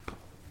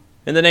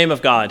In the name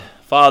of God,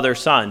 Father,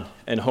 Son,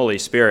 and Holy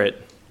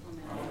Spirit.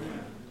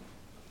 Amen.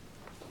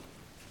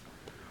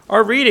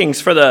 Our readings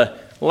for the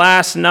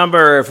last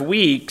number of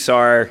weeks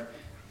are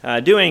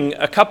doing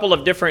a couple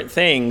of different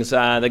things.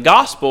 The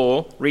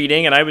gospel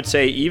reading, and I would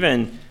say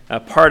even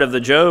part of the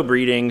Job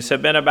readings,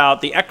 have been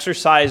about the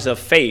exercise of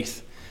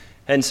faith.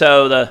 And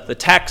so the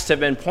texts have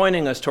been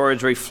pointing us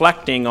towards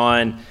reflecting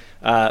on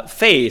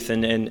faith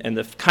and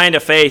the kind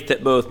of faith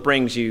that both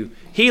brings you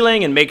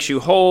healing and makes you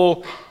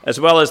whole, as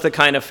well as the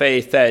kind of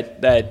faith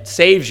that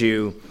saves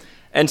you.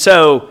 And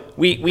so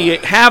we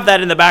have that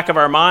in the back of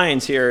our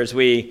minds here as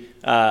we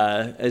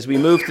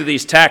move through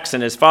these texts.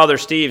 And as Father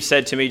Steve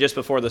said to me just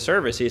before the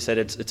service, he said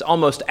it's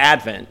almost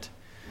Advent,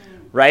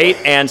 right?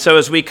 And so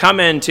as we come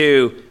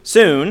into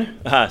sooner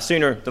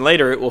than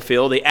later, it will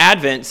feel the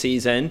Advent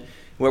season,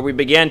 where we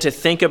begin to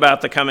think about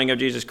the coming of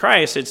Jesus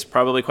Christ, it's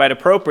probably quite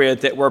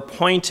appropriate that we're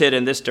pointed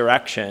in this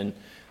direction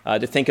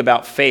to think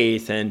about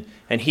faith and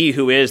he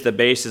who is the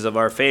basis of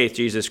our faith,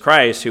 Jesus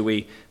Christ, who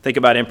we think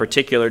about in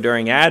particular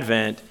during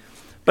Advent.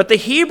 But the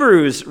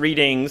Hebrews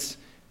readings,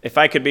 if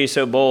I could be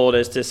so bold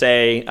as to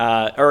say,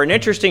 are an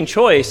interesting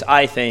choice,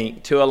 I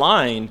think, to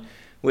align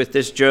with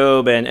this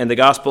Job and the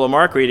Gospel of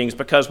Mark readings,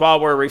 because while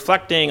we're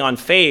reflecting on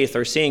faith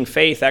or seeing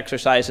faith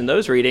exercised in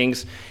those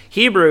readings,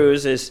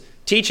 Hebrews is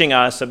teaching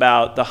us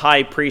about the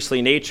high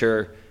priestly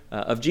nature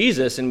of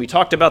Jesus. And we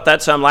talked about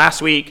that some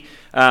last week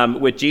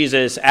with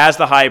Jesus as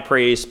the high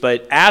priest,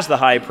 but as the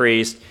high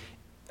priest,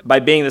 by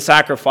being the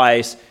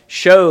sacrifice,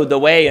 showed the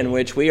way in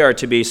which we are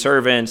to be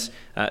servants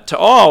to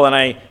all. And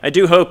I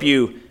do hope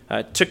you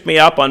took me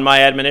up on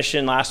my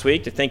admonition last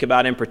week to think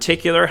about in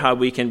particular how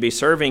we can be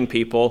serving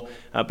people.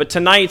 But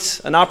tonight's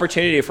an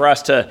opportunity for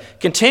us to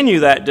continue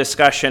that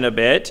discussion a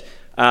bit.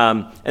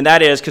 And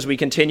that is because we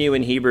continue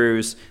in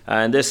Hebrews,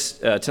 and this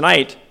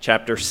tonight,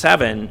 chapter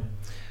 7.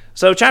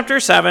 So chapter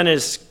 7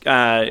 is,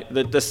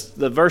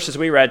 the verses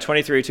we read,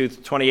 23 to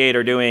 28,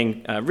 are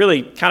doing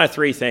really kind of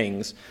three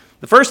things.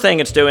 The first thing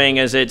it's doing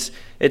is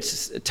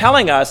it's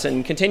telling us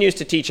and continues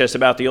to teach us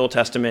about the Old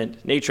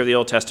Testament, nature of the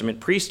Old Testament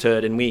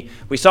priesthood. And we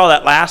saw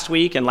that last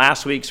week in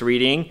last week's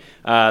reading,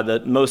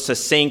 the most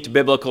succinct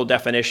biblical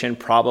definition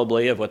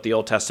probably of what the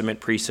Old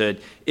Testament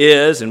priesthood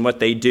is and what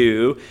they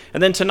do.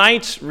 And then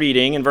tonight's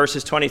reading in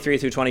verses 23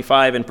 through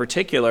 25 in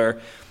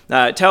particular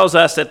tells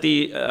us that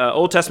the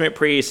Old Testament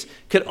priests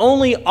could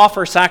only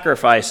offer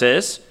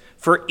sacrifices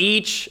for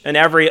each and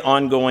every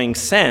ongoing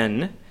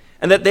sin,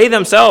 and that they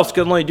themselves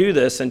could only do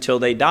this until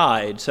they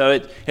died. So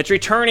it's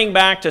returning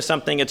back to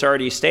something it's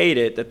already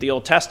stated, that the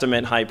Old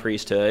Testament high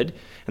priesthood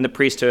and the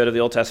priesthood of the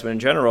Old Testament in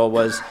general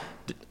was,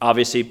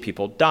 obviously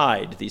people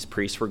died. These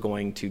priests were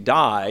going to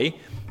die.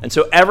 And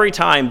so every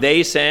time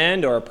they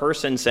sinned or a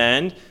person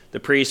sinned, the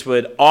priest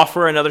would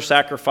offer another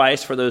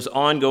sacrifice for those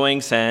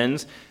ongoing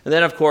sins. And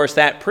then, of course,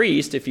 that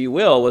priest, if you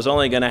will, was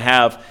only going to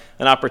have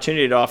an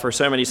opportunity to offer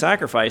so many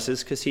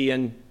sacrifices because he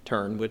in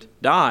turn would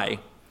die.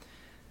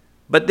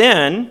 But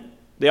then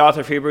the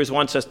author of Hebrews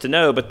wants us to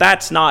know, but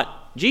that's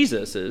not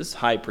Jesus'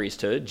 high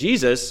priesthood.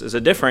 Jesus is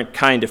a different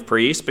kind of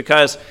priest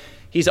because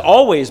he's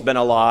always been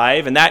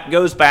alive, and that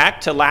goes back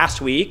to last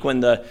week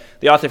when the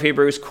author of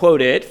Hebrews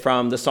quoted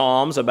from the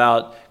Psalms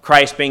about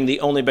Christ being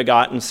the only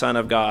begotten Son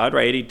of God,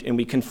 right? And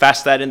we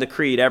confess that in the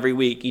Creed every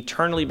week,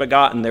 eternally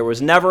begotten. There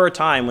was never a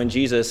time when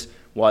Jesus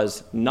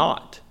was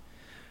not.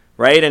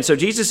 Right? And so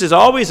Jesus is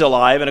always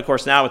alive, and of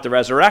course now with the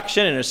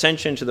resurrection and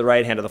ascension to the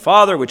right hand of the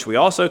Father, which we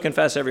also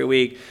confess every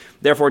week,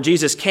 therefore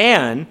Jesus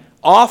can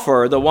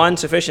offer the one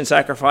sufficient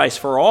sacrifice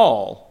for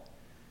all,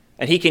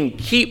 and he can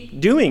keep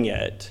doing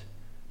it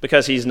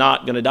because he's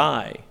not going to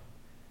die.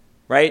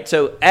 Right?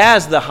 So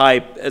as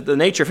the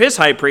nature of his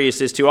high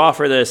priest is to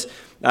offer this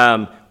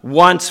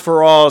once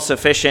for all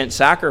sufficient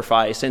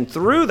sacrifice, and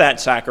through that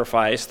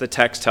sacrifice, the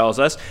text tells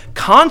us,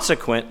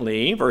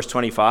 consequently, verse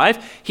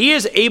 25, he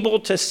is able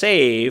to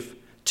save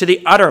to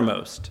the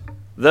uttermost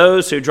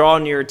those who draw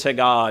near to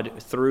God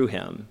through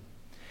him.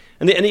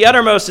 And the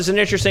uttermost is an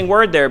interesting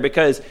word there,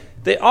 because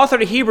the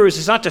author of Hebrews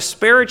is not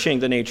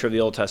disparaging the nature of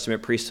the Old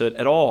Testament priesthood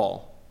at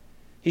all.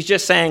 He's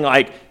just saying,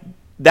 like,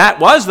 that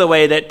was the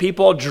way that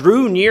people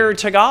drew near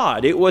to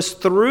God. It was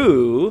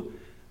through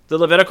the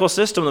Levitical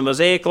system, the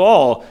Mosaic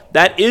law.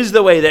 That is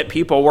the way that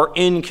people were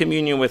in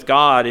communion with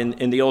God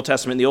in the Old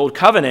Testament, the Old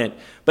Covenant.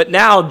 But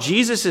now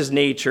Jesus'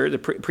 nature, the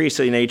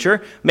priestly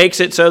nature, makes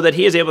it so that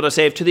he is able to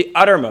save to the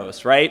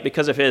uttermost, right?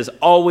 Because of his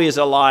always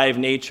alive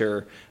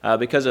nature,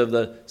 because of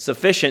the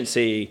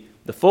sufficiency,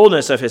 the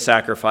fullness of his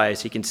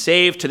sacrifice, he can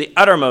save to the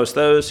uttermost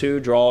those who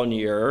draw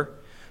near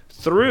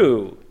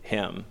through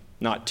him.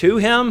 Not to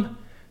him,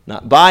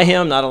 not by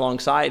him, not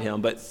alongside him,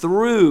 but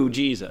through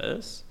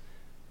Jesus,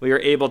 we are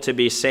able to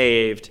be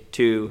saved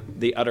to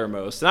the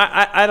uttermost. And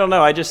I don't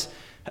know, I just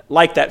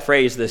like that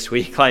phrase this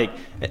week, like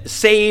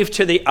saved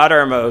to the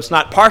uttermost.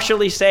 Not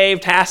partially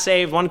saved, half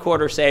saved,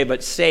 1/4 saved,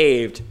 but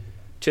saved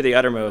to the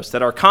uttermost.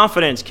 That our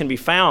confidence can be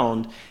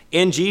found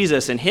in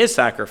Jesus and his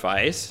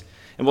sacrifice.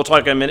 And we'll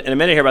talk in a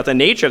minute here about the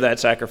nature of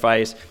that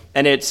sacrifice.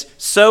 And it's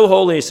so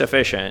wholly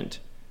sufficient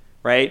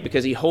right?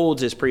 Because he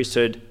holds his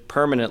priesthood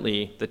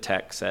permanently, the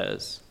text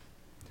says.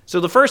 So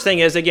the first thing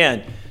is,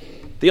 again,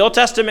 the Old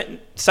Testament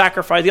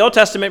sacrifice, the Old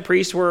Testament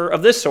priests were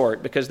of this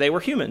sort because they were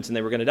humans and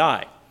they were going to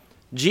die.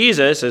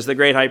 Jesus, as the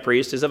great high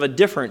priest, is of a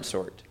different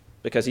sort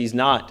because he's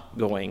not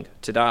going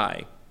to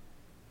die.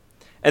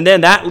 And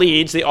then that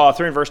leads the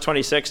author in verse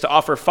 26 to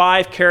offer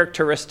 5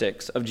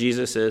 characteristics of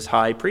Jesus'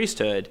 high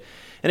priesthood.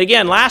 And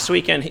again, last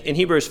week in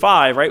Hebrews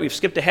 5, right, we've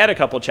skipped ahead a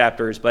couple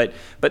chapters, but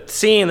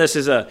seeing this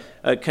as a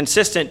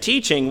consistent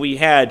teaching, we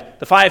had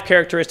the 5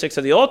 characteristics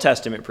of the Old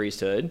Testament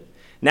priesthood.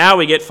 Now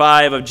we get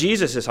 5 of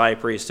Jesus' high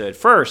priesthood.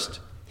 First,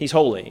 he's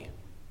holy,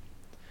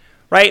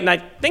 right? And I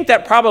think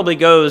that probably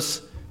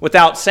goes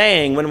without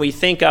saying when we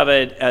think of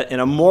it in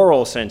a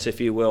moral sense,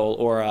 if you will,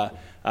 or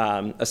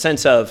a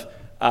sense of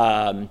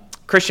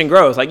Christian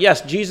growth. Like,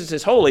 yes, Jesus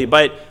is holy,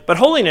 but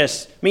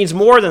holiness means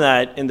more than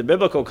that in the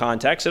biblical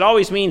context. It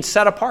always means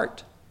set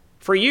apart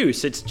for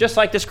use. It's just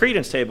like this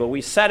credence table.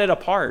 We set it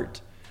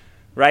apart,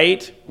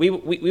 right? We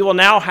will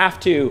now have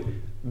to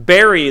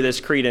bury this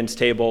credence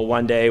table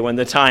one day when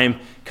the time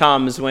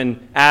comes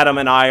when Adam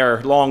and I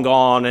are long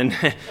gone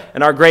and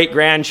our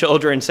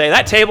great-grandchildren say,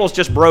 that table's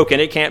just broken,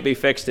 it can't be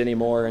fixed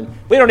anymore, and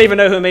we don't even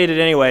know who made it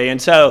anyway. And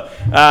so,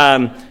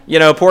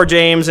 poor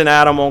James and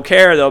Adam won't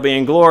care, they'll be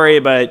in glory,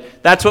 but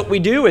that's what we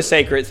do with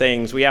sacred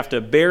things. We have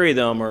to bury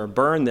them or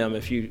burn them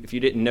if you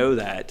didn't know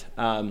that,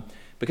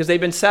 because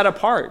they've been set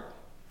apart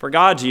for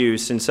God's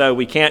use, and so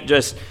we can't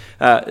just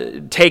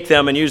take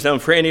them and use them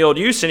for any old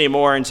use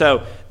anymore. And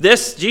so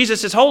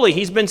Jesus is holy.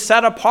 He's been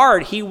set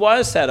apart. He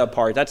was set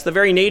apart. That's the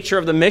very nature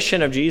of the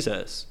mission of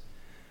Jesus,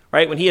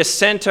 right? When he is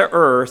sent to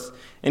earth,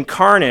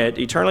 incarnate,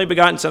 eternally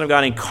begotten Son of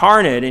God,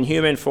 incarnate in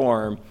human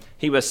form,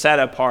 he was set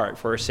apart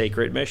for a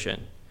sacred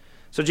mission.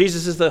 So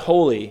Jesus is the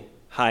holy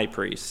high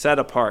priest, set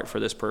apart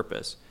for this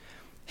purpose.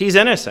 He's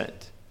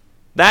innocent.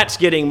 That's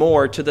getting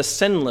more to the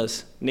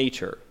sinless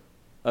nature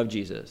of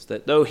Jesus,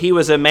 that though he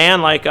was a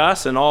man like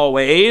us in all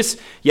ways,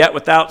 yet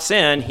without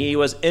sin, he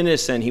was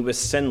innocent, he was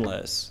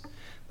sinless.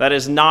 That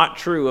is not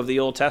true of the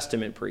Old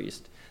Testament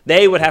priest.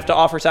 They would have to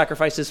offer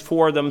sacrifices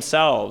for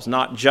themselves,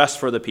 not just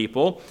for the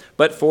people,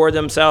 but for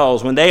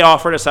themselves. When they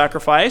offered a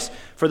sacrifice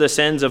for the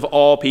sins of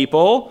all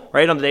people,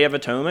 right, on the Day of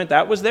Atonement,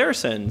 that was their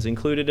sins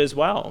included as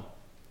well.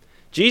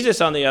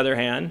 Jesus, on the other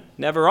hand,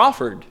 never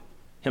offered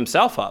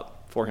himself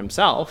up for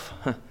himself,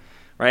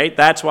 right?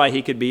 That's why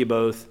he could be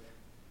both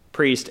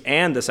priest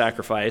and the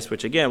sacrifice,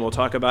 which again we'll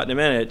talk about in a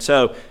minute.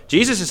 So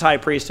Jesus' high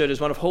priesthood is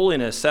one of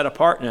holiness, set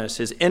apartness,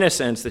 his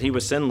innocence, that he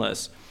was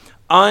sinless,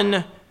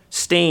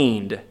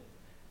 unstained.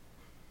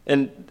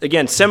 And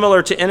again,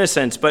 similar to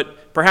innocence,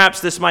 but perhaps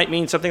this might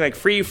mean something like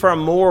free from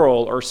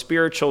moral or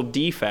spiritual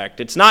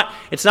defect. It's not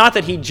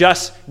that he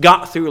just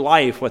got through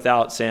life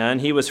without sin.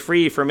 He was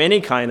free from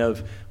any kind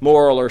of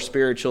moral or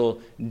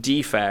spiritual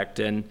defect.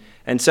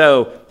 And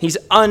so he's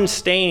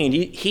unstained,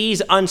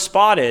 he's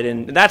unspotted.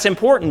 And that's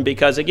important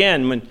because,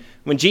 again,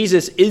 when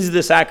Jesus is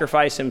the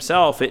sacrifice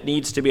himself, it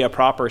needs to be a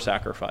proper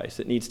sacrifice.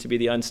 It needs to be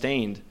the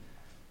unstained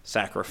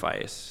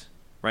sacrifice,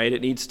 right?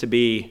 It needs to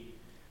be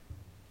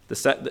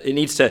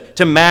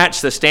to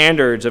match the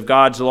standards of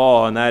God's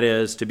law, and that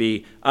is to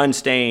be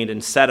unstained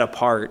and set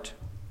apart.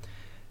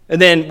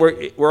 And then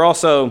we're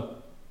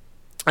also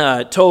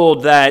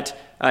told that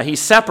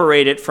he's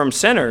separated from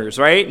sinners,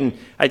 right? And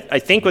I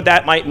think what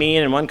that might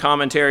mean, and one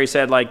commentary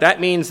said, that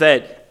means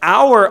that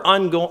our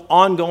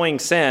ongoing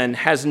sin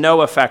has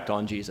no effect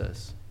on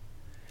Jesus,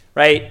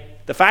 right?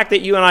 The fact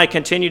that you and I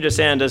continue to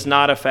sin does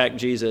not affect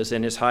Jesus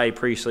in his high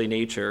priestly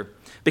nature,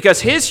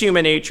 because his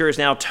human nature is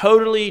now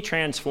totally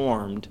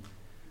transformed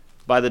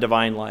by the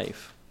divine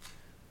life,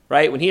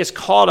 right? When he is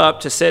called up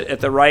to sit at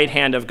the right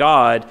hand of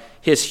God,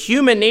 his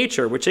human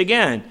nature, which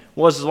again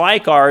was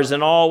like ours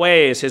in all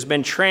ways, has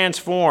been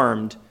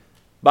transformed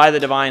by the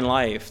divine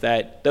life,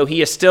 that though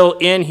he is still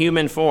in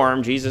human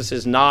form, Jesus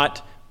is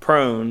not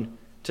prone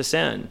to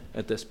sin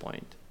at this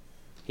point.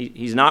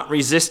 He's not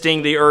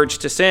resisting the urge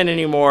to sin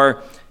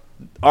anymore.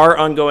 Our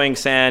ongoing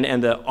sin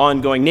and the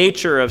ongoing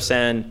nature of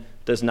sin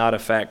does not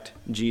affect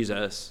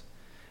Jesus.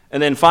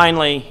 And then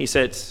finally, he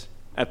sits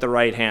at the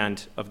right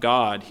hand of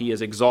God. He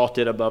is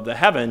exalted above the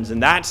heavens.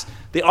 And that's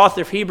the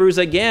author of Hebrews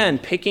again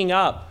picking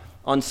up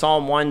on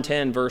Psalm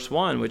 110, verse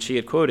 1, which he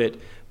had quoted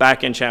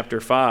back in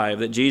chapter 5,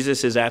 that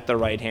Jesus is at the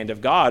right hand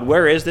of God.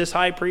 Where is this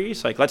high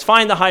priest? Let's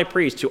find the high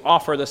priest to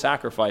offer the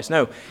sacrifice.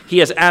 No, he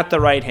is at the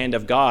right hand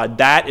of God.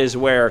 That is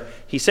where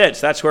he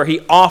sits. That's where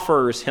he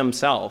offers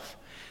himself.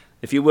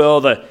 If you will,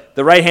 the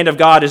right hand of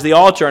God is the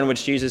altar on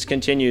which Jesus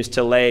continues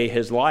to lay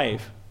his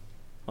life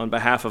on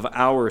behalf of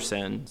our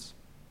sins.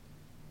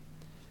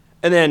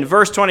 And then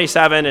verse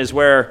 27 is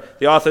where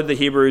the author of the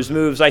Hebrews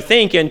moves, I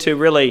think, into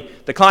really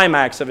the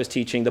climax of his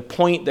teaching, the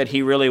point that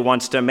he really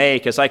wants to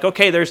make. It's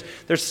okay, there's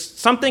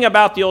something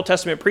about the Old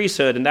Testament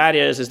priesthood, and that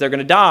is they're going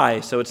to die,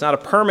 so it's not a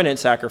permanent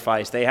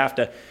sacrifice. They have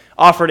to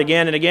offer it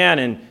again and again,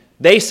 and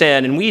they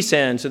sin and we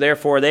sin, so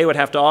therefore they would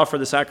have to offer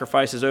the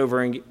sacrifices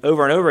over and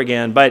over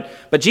again. But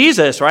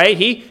Jesus, right,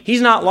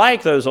 he's not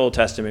like those Old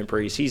Testament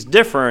priests. He's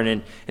different,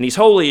 and he's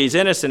holy, he's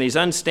innocent, he's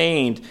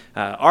unstained.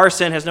 Our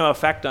sin has no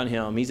effect on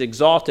him. He's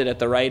exalted at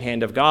the right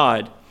hand of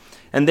God.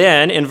 And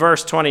then in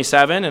verse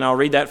 27, and I'll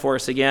read that for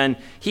us again,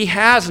 he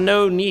has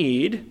no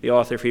need, the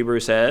author of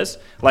Hebrews says,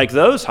 like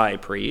those high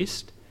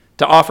priests,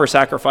 to offer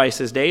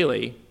sacrifices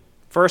daily,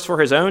 first for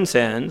his own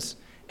sins,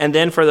 and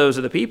then for those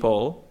of the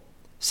people,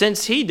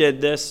 since he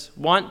did this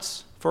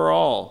once for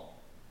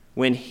all,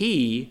 when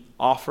he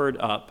offered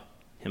up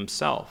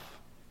himself.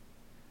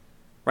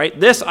 Right?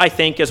 This, I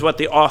think, is what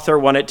the author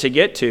wanted to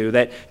get to,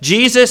 that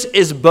Jesus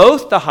is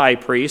both the high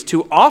priest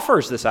who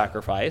offers the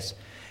sacrifice,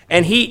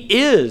 and he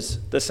is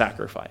the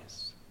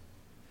sacrifice.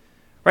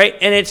 Right?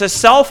 And it's a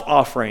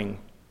self-offering.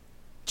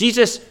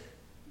 Jesus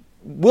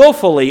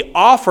willfully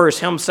offers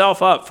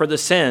himself up for the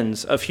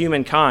sins of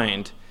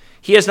humankind.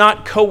 He is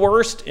not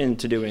coerced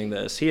into doing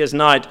this. There's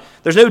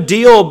no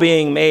deal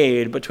being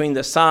made between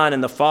the Son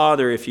and the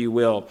Father, if you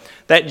will.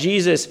 That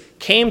Jesus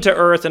came to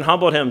earth and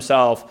humbled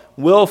himself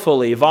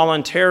willfully,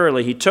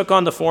 voluntarily. He took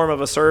on the form of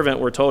a servant,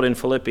 we're told in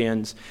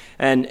Philippians.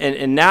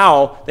 And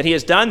now that he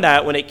has done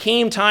that, when it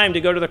came time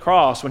to go to the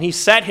cross, when he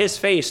set his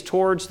face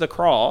towards the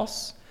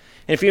cross,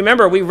 and if you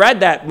remember, we read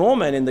that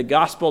moment in the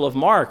Gospel of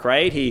Mark,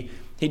 right?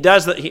 He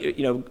does,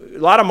 a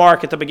lot of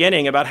Mark at the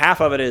beginning, about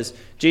half of it is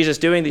Jesus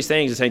doing these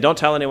things and saying, don't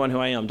tell anyone who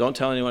I am, don't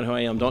tell anyone who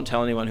I am, don't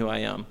tell anyone who I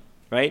am,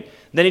 right?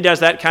 Then he does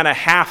that kind of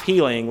half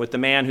healing with the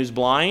man who's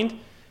blind,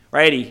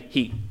 right?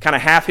 He kind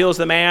of half heals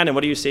the man, and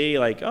what do you see?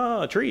 Like,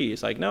 oh, a tree.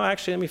 He's like, no,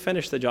 actually, let me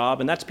finish the job,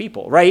 and that's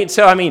people, right?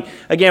 So, I mean,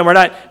 again,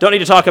 don't need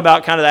to talk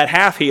about kind of that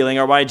half healing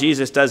or why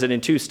Jesus does it in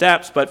two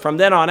steps, but from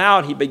then on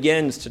out, he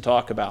begins to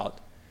talk about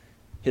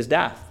his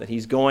death, that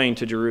he's going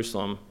to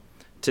Jerusalem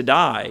to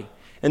die.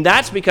 And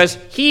that's because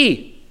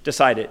he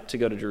decided to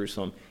go to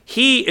Jerusalem.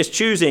 He is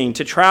choosing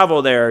to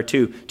travel there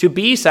to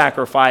be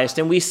sacrificed.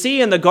 And we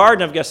see in the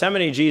Garden of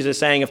Gethsemane Jesus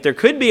saying, if there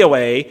could be a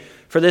way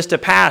for this to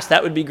pass,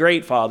 that would be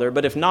great, Father.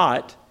 But if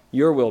not,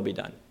 your will be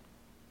done.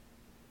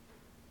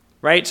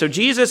 Right? So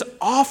Jesus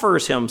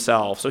offers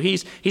himself. So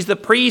he's the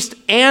priest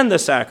and the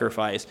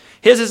sacrifice.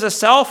 His is a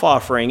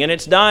self-offering, and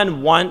it's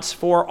done once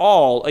for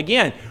all.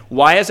 Again,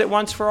 why is it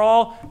once for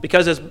all?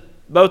 Because as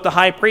both the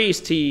high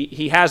priest,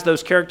 he has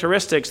those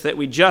characteristics that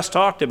we just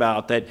talked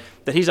about, that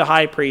he's a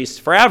high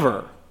priest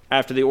forever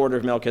after the order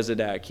of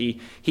Melchizedek.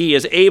 He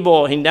is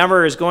able, he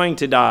never is going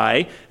to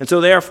die, and so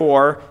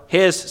therefore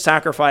his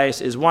sacrifice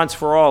is once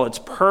for all. It's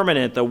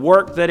permanent. The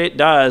work that it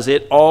does,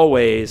 it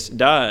always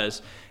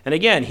does. And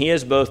again, he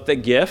is both the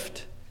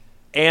gift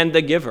and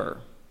the giver.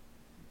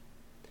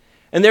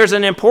 And there's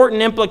an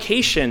important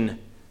implication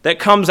that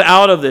comes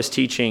out of this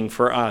teaching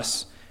for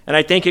us. And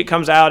I think it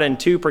comes out in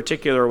two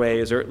particular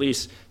ways, or at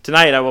least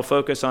tonight I will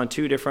focus on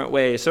two different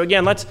ways. So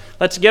again,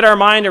 let's get our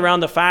mind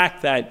around the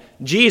fact that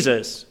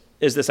Jesus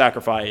is the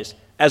sacrifice,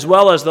 as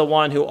well as the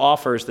one who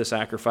offers the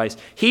sacrifice.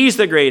 He's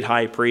the great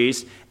high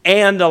priest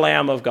and the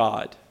Lamb of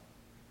God.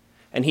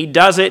 And he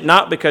does it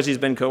not because he's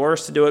been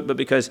coerced to do it, but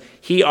because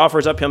he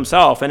offers up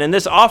himself. And in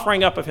this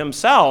offering up of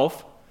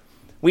himself,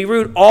 we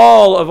root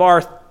all of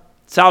our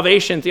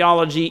salvation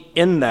theology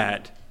in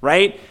that,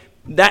 right?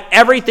 That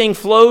everything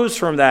flows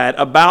from that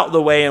about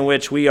the way in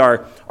which we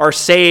are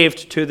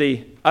saved to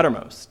the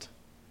uttermost,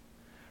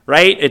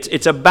 right?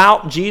 It's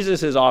about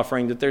Jesus'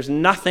 offering, that there's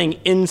nothing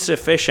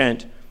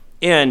insufficient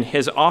in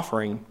his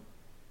offering.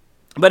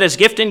 But as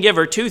gift and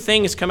giver, two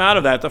things come out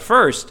of that. The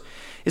first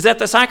is that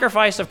the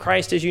sacrifice of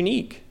Christ is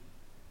unique.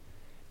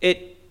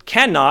 It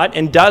cannot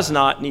and does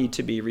not need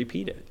to be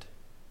repeated.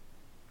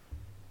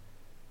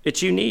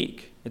 It's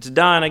unique. It's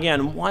done,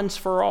 again, once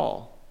for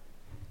all.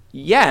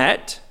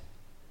 Yet,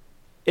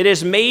 it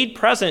is made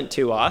present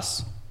to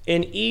us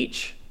in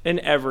each and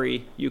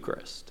every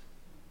Eucharist.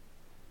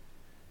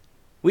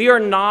 We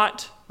are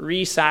not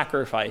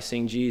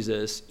re-sacrificing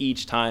Jesus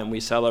each time we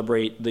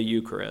celebrate the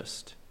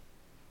Eucharist.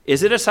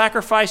 Is it a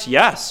sacrifice?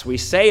 Yes, we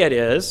say it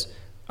is.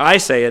 I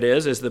say it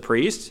is, as the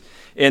priest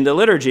in the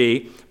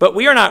liturgy, but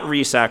we are not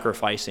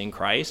re-sacrificing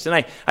Christ.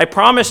 And I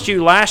promised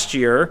you last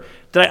year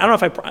that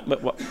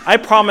I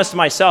promised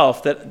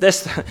myself that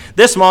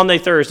this Maundy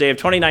Thursday of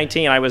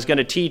 2019, I was going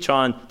to teach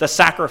on the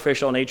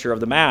sacrificial nature of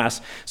the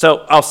Mass.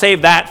 So I'll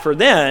save that for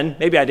then.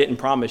 Maybe I didn't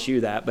promise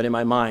you that, but in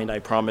my mind I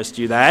promised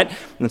you that.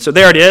 And so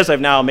there it is.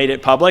 I've now made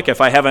it public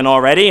if I haven't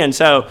already. And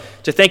so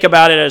to think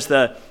about it as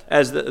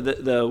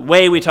the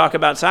way we talk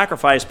about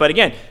sacrifice. But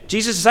again,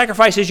 Jesus'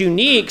 sacrifice is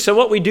unique. So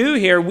what we do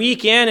here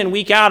week in and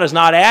week out is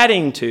not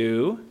adding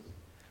to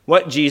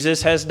what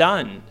Jesus has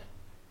done.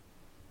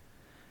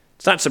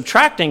 It's not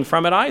subtracting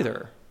from it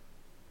either.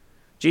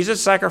 Jesus'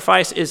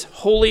 sacrifice is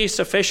wholly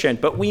sufficient,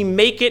 but we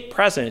make it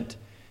present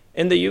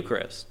in the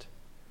Eucharist.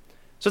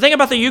 So think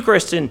about the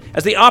Eucharist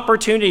as the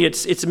opportunity.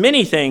 It's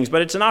many things,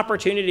 but it's an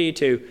opportunity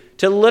to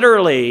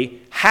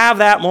literally have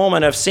that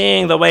moment of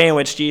seeing the way in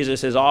which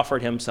Jesus has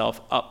offered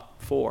himself up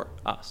for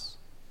us.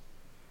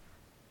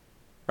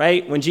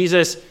 Right? When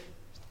Jesus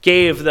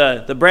gave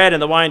the bread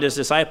and the wine to his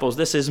disciples,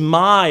 this is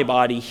my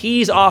body.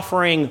 He's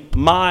offering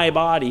my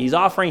body. He's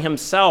offering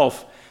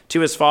himself to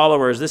his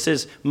followers. This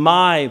is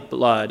my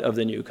blood of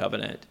the new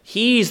covenant.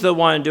 He's the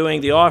one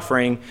doing the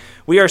offering.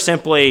 We are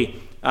simply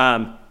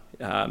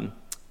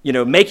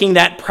making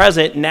that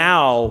present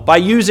now by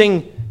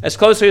using as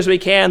closely as we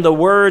can the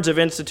words of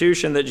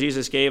institution that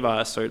Jesus gave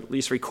us, or at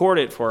least record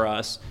it for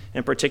us,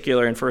 in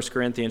particular in 1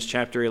 Corinthians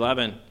chapter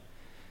 11.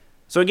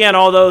 So again,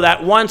 although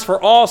that once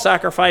for all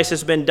sacrifice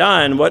has been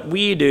done, what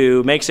we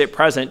do makes it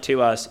present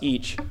to us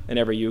each and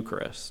every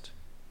Eucharist.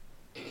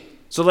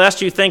 So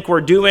lest you think we're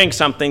doing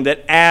something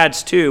that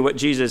adds to what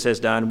Jesus has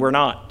done, we're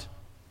not.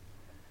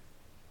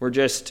 We're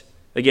just,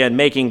 again,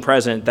 making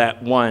present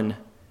that one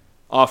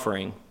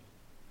offering.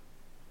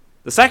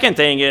 The second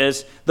thing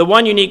is the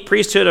one unique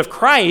priesthood of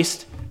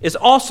Christ is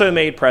also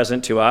made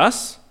present to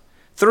us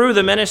through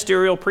the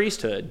ministerial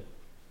priesthood,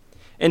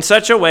 in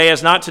such a way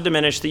as not to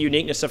diminish the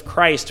uniqueness of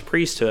Christ's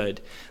priesthood.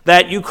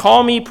 That you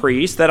call me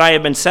priest, that I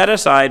have been set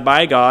aside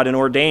by God and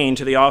ordained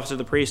to the office of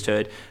the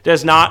priesthood,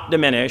 does not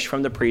diminish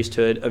from the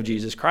priesthood of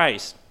Jesus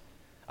Christ.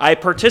 I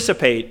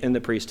participate in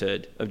the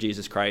priesthood of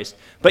Jesus Christ,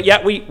 but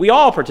yet we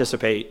all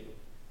participate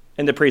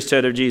in the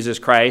priesthood of Jesus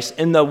Christ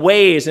in the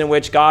ways in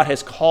which God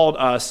has called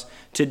us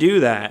to do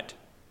that.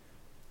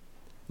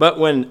 But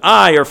when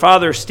I or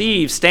Father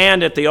Steve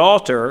stand at the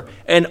altar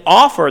and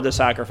offer the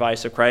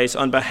sacrifice of Christ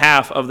on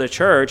behalf of the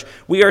church,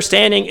 we are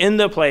standing in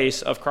the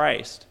place of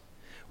Christ.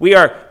 We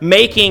are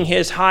making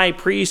his high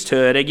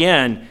priesthood,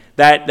 again,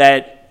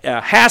 that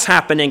has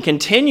happened and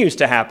continues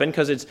to happen,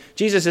 because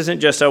Jesus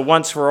isn't just a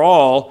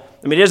once-for-all.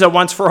 I mean, it is a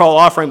once-for-all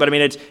offering, but I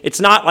mean, it's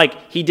not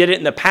like he did it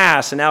in the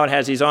past and now it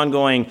has these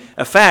ongoing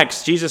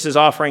effects. Jesus'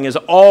 offering is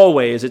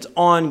always, it's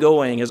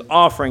ongoing. His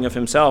offering of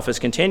himself is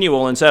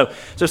continual. And so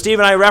Steve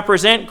and I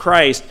represent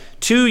Christ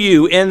to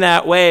you in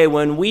that way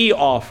when we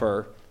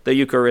offer the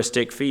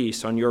Eucharistic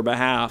feast on your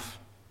behalf.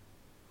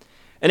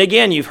 And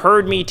again, you've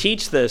heard me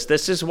teach this.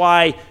 This is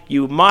why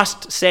you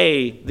must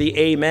say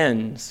the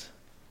amens.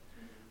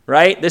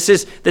 Right? This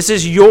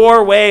is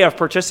your way of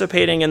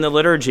participating in the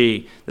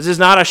liturgy. This is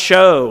not a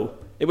show.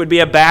 It would be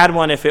a bad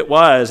one if it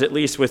was, at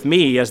least with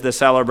me as the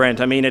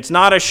celebrant. I mean, it's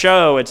not a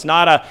show. It's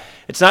not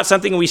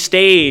something we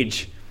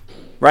stage,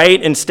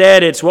 right?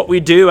 Instead, it's what we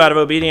do out of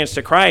obedience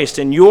to Christ.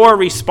 And your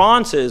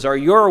responses are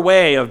your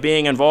way of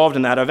being involved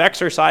in that, of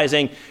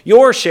exercising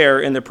your share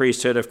in the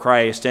priesthood of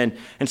Christ. And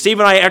Steve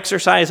and I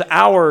exercise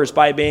ours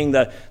by being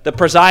the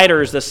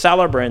presiders, the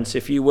celebrants,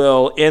 if you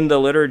will, in the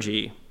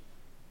liturgy.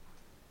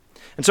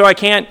 And so I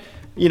can't,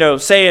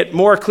 say it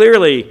more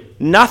clearly.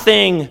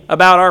 Nothing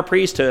about our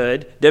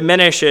priesthood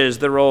diminishes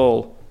the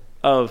role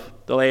of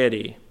the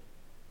laity.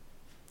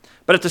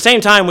 But at the same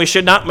time, we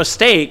should not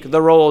mistake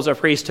the roles of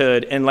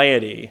priesthood and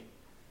laity.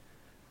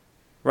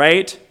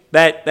 Right?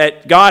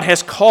 That God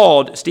has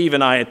called Steve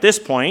and I at this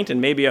point,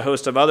 and maybe a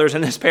host of others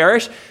in this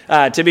parish,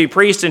 to be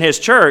priests in his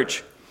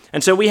church.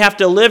 And so we have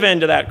to live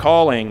into that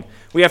calling.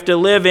 We have to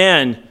live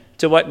in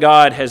to what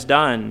God has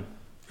done.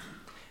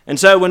 And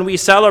so when we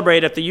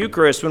celebrate at the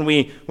Eucharist, when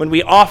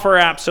we offer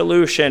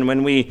absolution,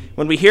 when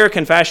we hear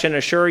confession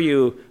assure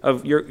you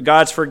of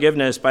God's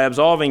forgiveness by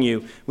absolving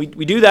you, we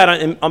do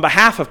that on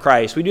behalf of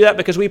Christ. We do that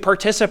because we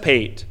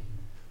participate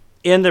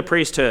in the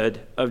priesthood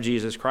of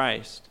Jesus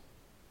Christ.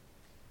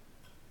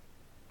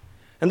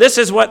 And this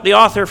is what the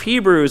author of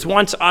Hebrews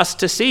wants us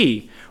to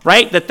see,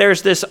 right? That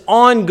there's this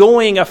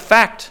ongoing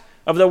effect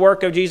of the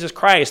work of Jesus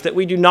Christ, that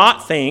we do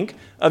not think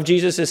of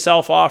Jesus'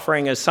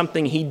 self-offering as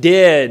something he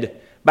did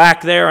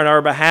back there on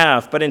our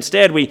behalf, but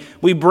instead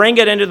we bring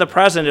it into the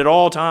present at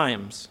all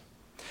times.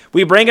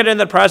 We bring it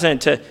into the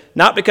present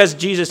not because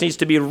Jesus needs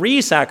to be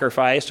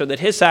re-sacrificed or that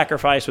his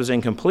sacrifice was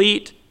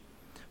incomplete,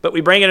 but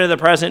we bring it into the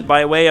present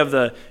by way of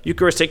the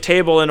Eucharistic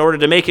table in order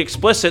to make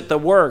explicit the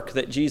work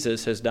that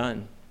Jesus has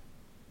done.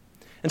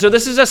 And so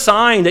this is a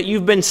sign that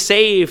you've been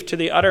saved to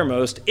the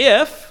uttermost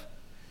if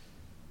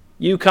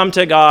you come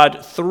to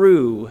God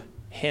through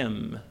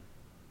him.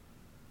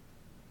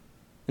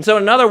 And so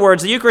in other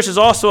words, the Eucharist is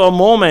also a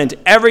moment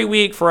every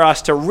week for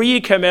us to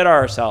recommit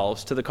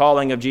ourselves to the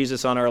calling of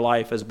Jesus on our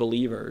life as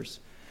believers.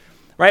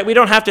 Right? We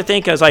don't have to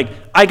think as like,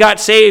 I got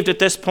saved at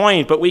this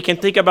point, but we can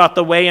think about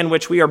the way in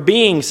which we are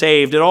being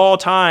saved at all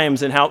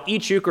times and how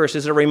each Eucharist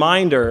is a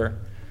reminder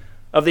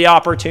of the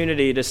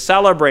opportunity to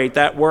celebrate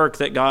that work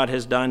that God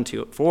has done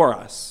for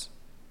us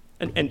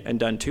and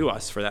done to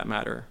us for that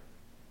matter.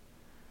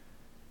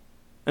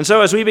 And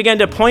so as we begin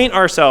to point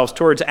ourselves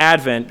towards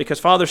Advent, because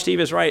Father Steve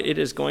is right, it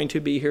is going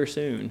to be here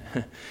soon.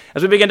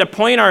 As we begin to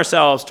point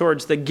ourselves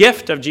towards the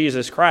gift of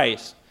Jesus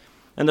Christ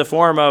in the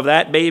form of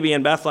that baby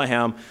in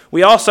Bethlehem,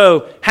 we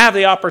also have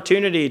the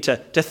opportunity to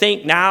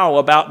think now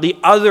about the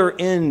other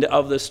end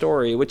of the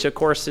story, which of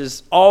course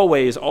is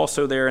always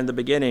also there in the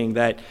beginning,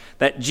 that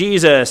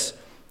Jesus,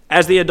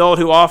 as the adult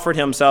who offered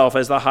himself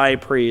as the high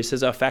priest,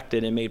 has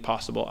affected and made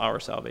possible our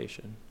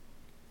salvation.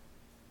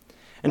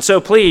 And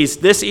so please,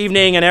 this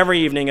evening and every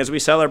evening as we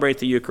celebrate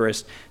the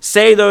Eucharist,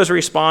 say those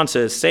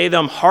responses, say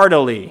them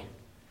heartily,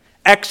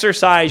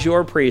 exercise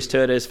your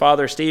priesthood as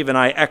Father Steve and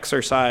I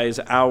exercise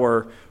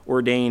our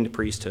ordained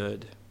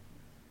priesthood.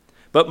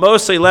 But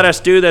mostly let us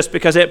do this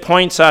because it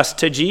points us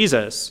to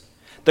Jesus,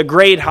 the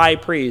great high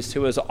priest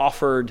who has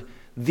offered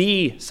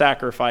the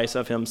sacrifice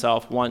of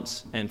himself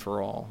once and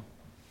for all.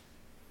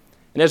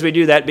 And as we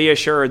do that, be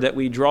assured that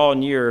we draw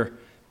near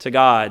to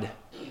God,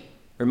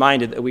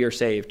 reminded that we are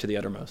saved to the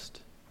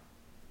uttermost.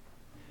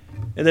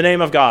 In the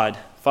name of God,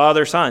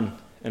 Father, Son,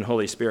 and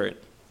Holy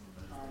Spirit.